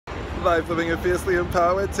Life Living and Fiercely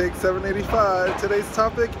Empowered, take 785. Today's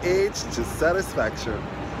topic, age to satisfaction.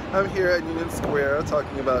 I'm here at Union Square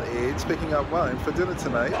talking about age, picking up wine for dinner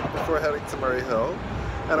tonight before heading to Murray Hill.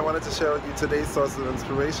 And I wanted to share with you today's source of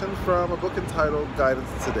inspiration from a book entitled Guidance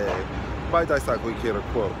Today by Daisaku Ikeda.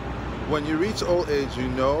 Quote, "When you reach old age, you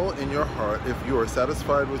know in your heart if you are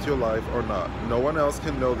satisfied with your life or not. No one else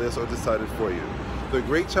can know this or decide it for you. The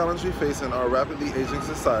great challenge we face in our rapidly aging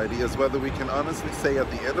society is whether we can honestly say at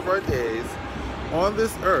the end of our days on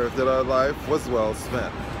this earth that our life was well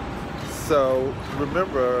spent." So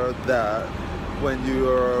remember that when you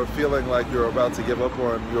are feeling like you're about to give up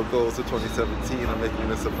on your goals for 2017 and making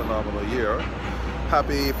this a phenomenal year.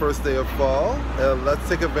 Happy first day of fall. Let's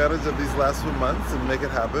take advantage of these last few months and make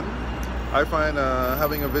it happen. I find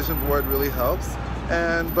having a vision board really helps,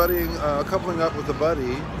 and coupling up with a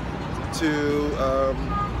buddy to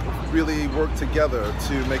really work together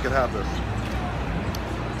to make it happen.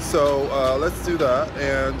 So let's do that,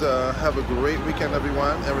 and have a great weekend,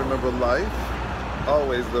 everyone. And remember, life,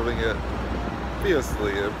 always living it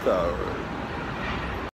fiercely empowered.